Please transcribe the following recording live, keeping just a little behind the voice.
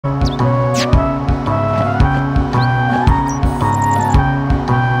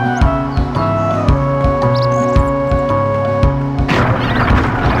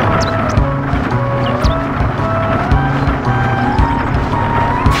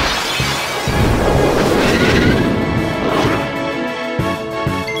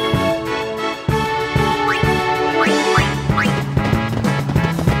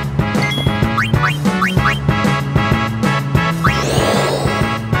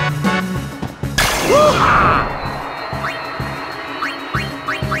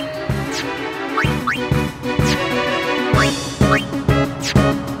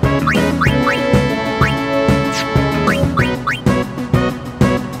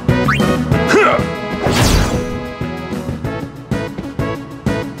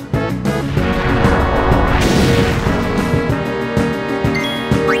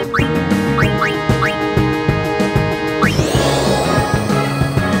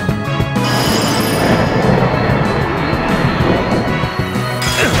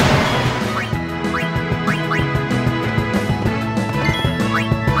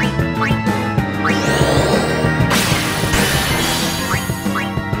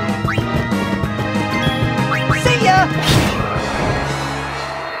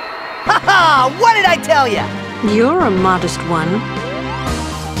Ha-ha! What did I tell ya? You're a modest one.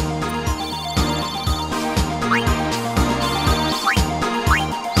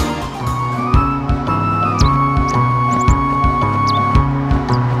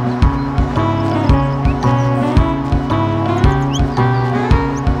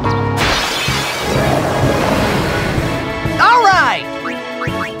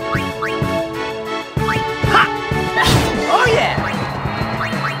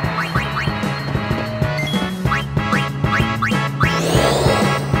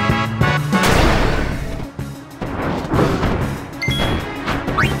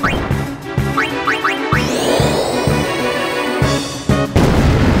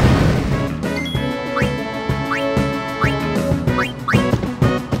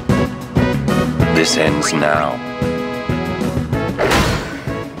 This ends now.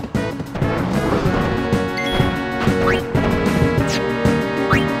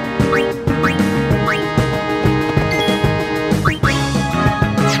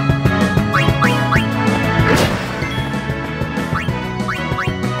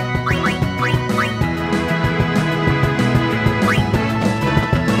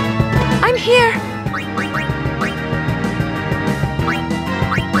 I'm here.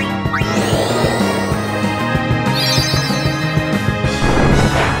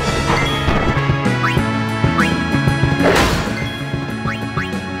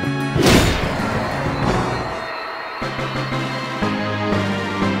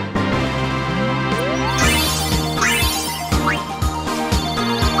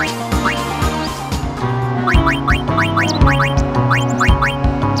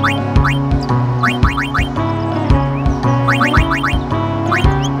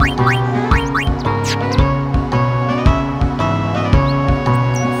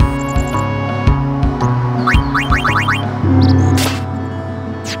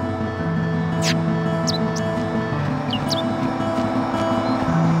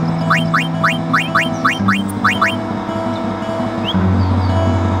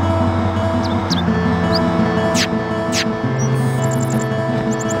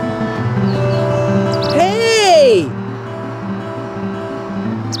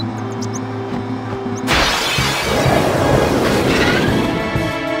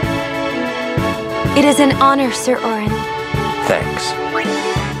 It is an honor, Sir Orin. Thanks.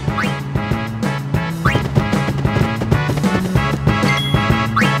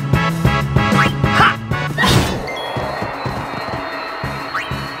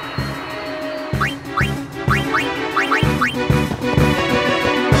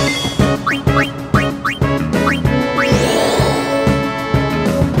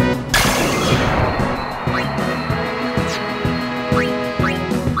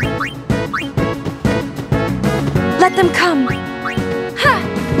 Let them come. Ha!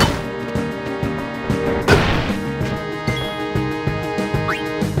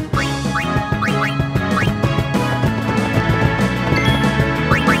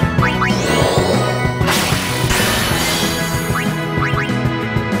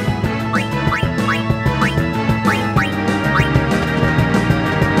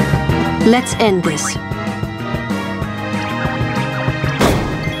 Let's end this.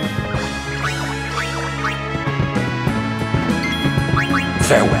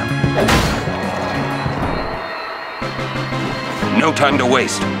 Farewell. No time to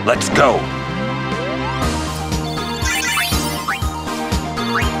waste. Let's go.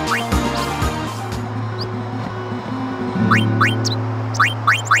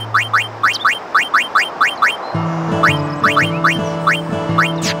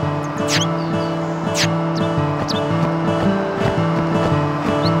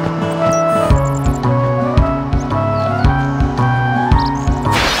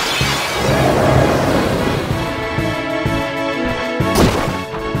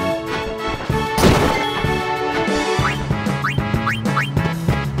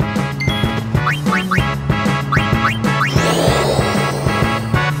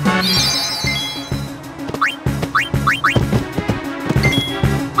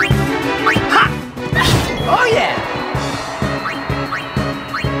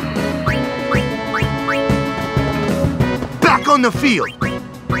 On the field.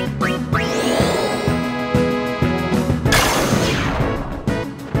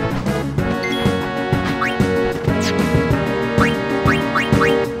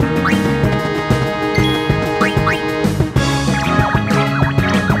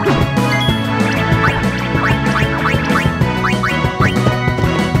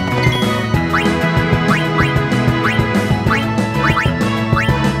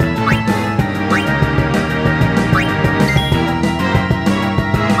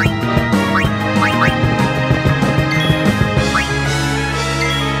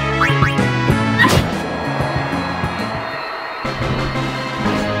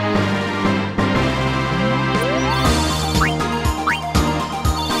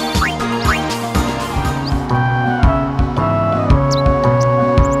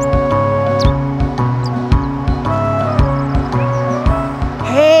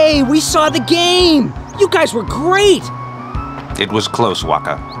 Hey, we saw the game! You guys were great! It was close,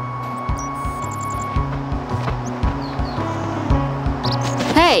 Waka.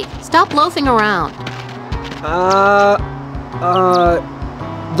 Hey, stop loafing around.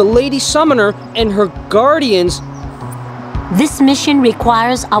 The Lady Summoner and her guardians... This mission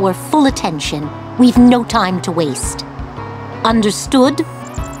requires our full attention. We've no time to waste. Understood?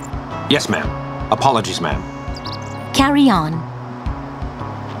 Yes, ma'am. Apologies, ma'am. Carry on.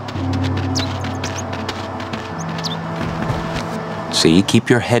 See, keep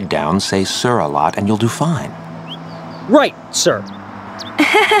your head down, say sir a lot, and you'll do fine. Right, sir.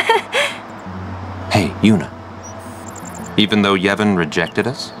 Hey, Yuna. Even though Yevon rejected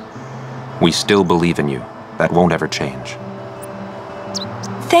us, we still believe in you. That won't ever change.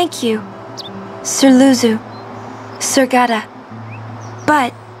 Thank you, Sir Luzu, Sir Gata.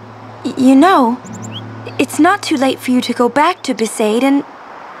 But, you know, it's not too late for you to go back to Besaid and...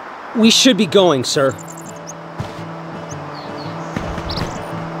 We should be going, sir.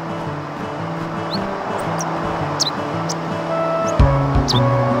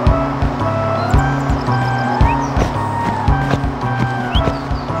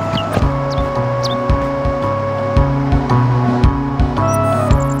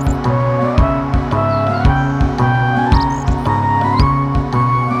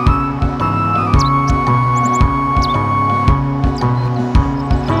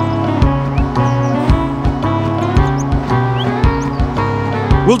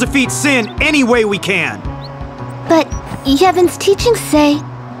 We'll defeat Sin any way we can. But Yevon's teachings say...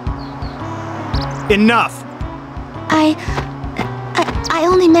 Enough. I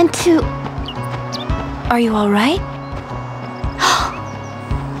only meant to... Are you all right?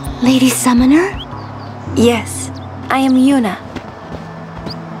 Lady Summoner? Yes, I am Yuna.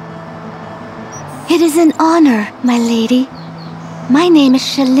 It is an honor, my lady. My name is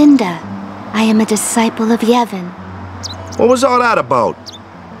Shalinda. I am a disciple of Yevon. What was all that about?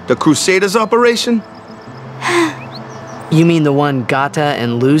 The Crusaders operation? You mean the one Gata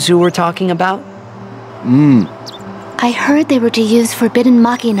and Luzu were talking about? I heard they were to use forbidden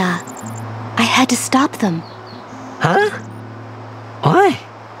machina. I had to stop them. Huh? Why?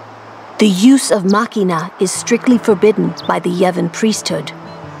 The use of machina is strictly forbidden by the Yevon priesthood.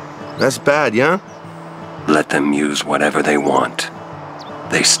 That's bad, yeah? Let them use whatever they want.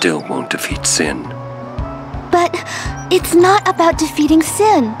 They still won't defeat Sin. But it's not about defeating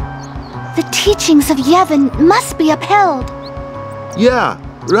Sin. The teachings of Yevon must be upheld. Yeah,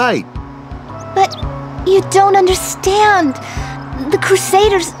 right. But you don't understand. The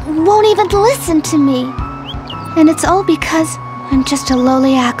Crusaders won't even listen to me. And it's all because I'm just a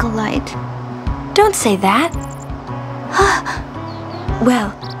lowly acolyte. Don't say that.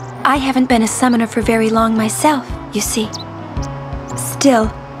 Well, I haven't been a summoner for very long myself, you see. Still,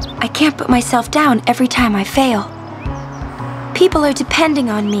 I can't put myself down every time I fail. People are depending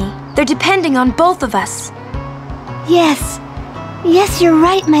on me. They're depending on both of us. Yes. Yes, you're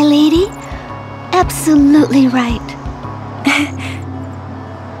right, my lady. Absolutely right.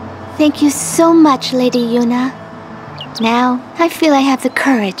 Thank you so much, Lady Yuna. Now, I feel I have the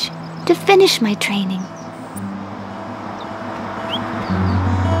courage to finish my training.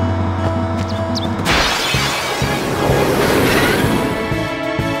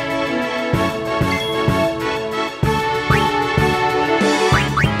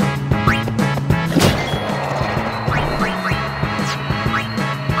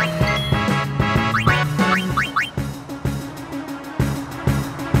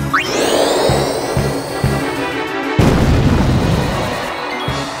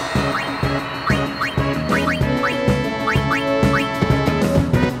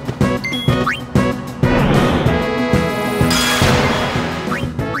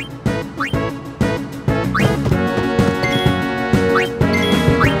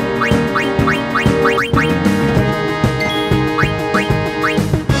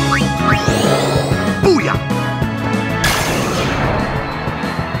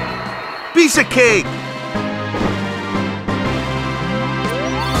 Piece of cake!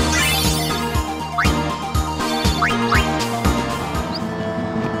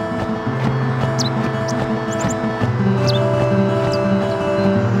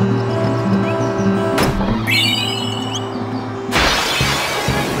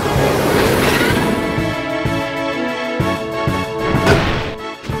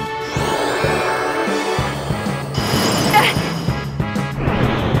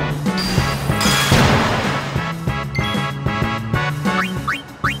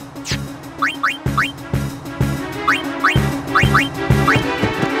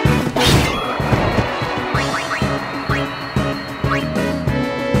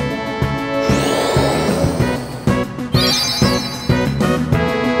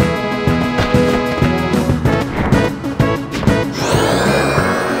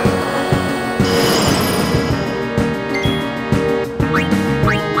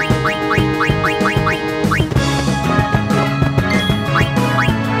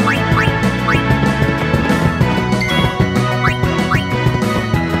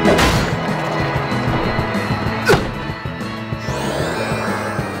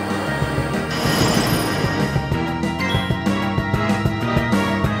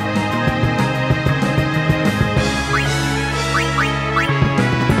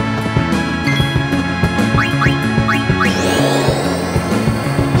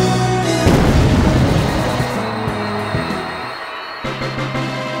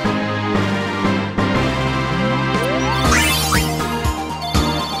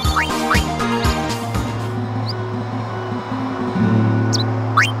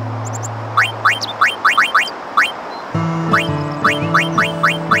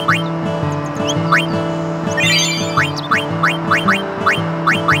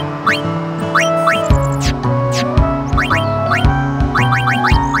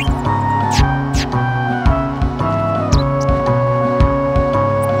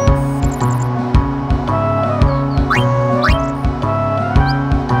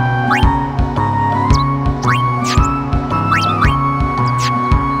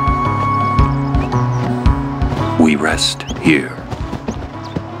 rest here.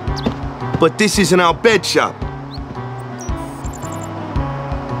 But this isn't our bed shop.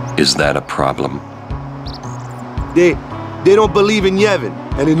 Is that a problem? They don't believe in Yevon.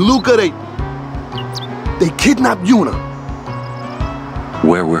 And in Luca, they kidnapped Yuna.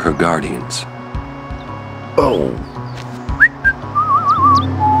 Where were her guardians? Oh.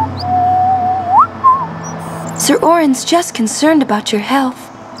 Sir Orin's just concerned about your health.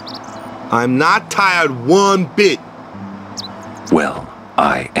 I'm not tired one bit. Well,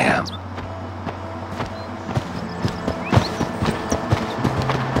 I am.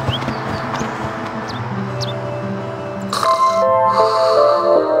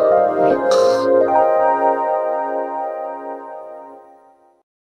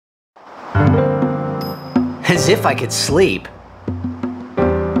 As if I could sleep.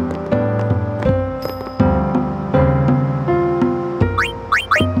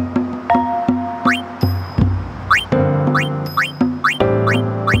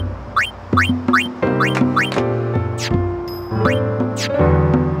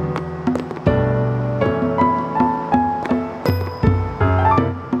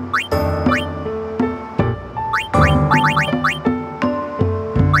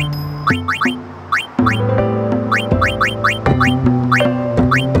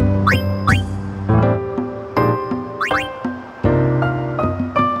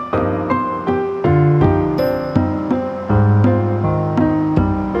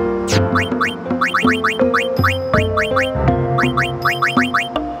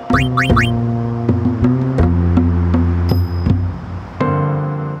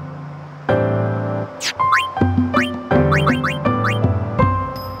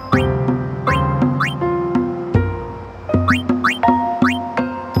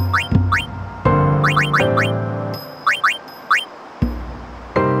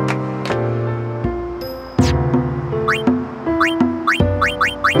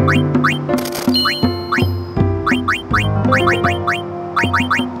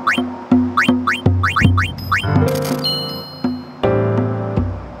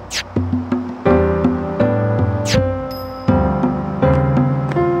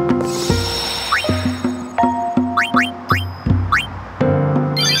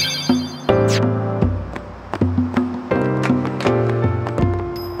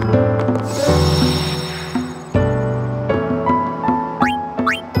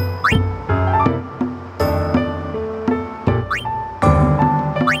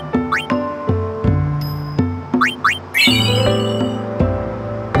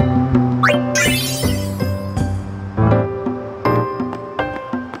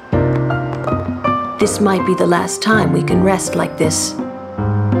 This might be the last time we can rest like this.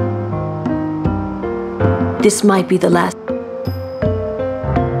 This might be the last.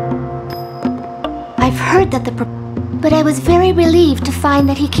 I've heard that but I was very relieved to find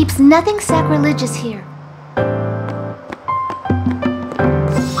that he keeps nothing sacrilegious here.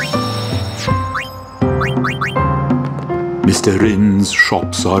 Mr. Rin's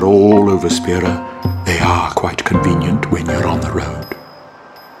shops are all over Spira. They are quite convenient when you're on the road.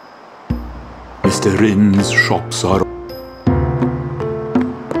 Mr. Rin's shops are...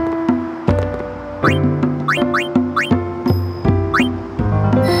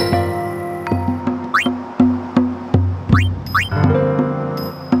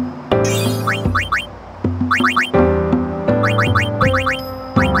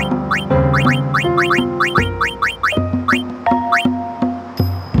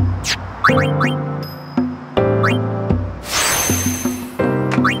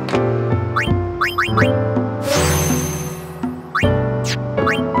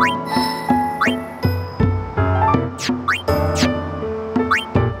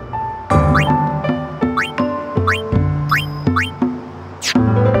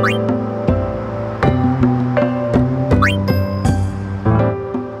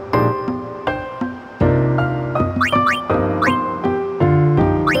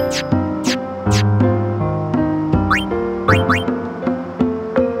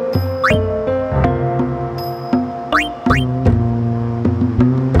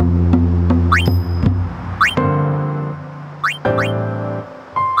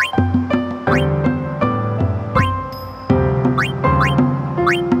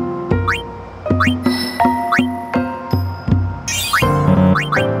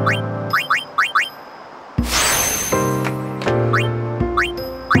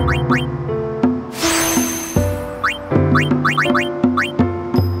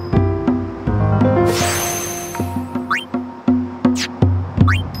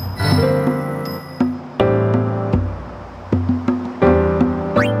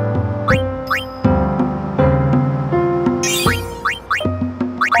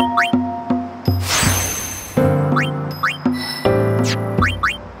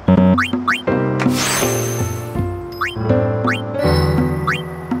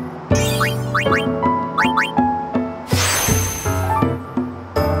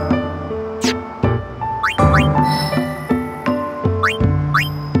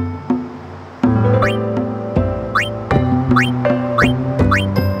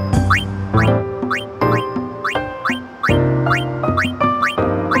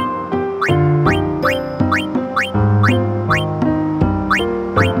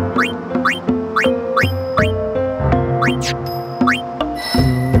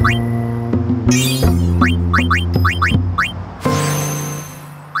 Wait.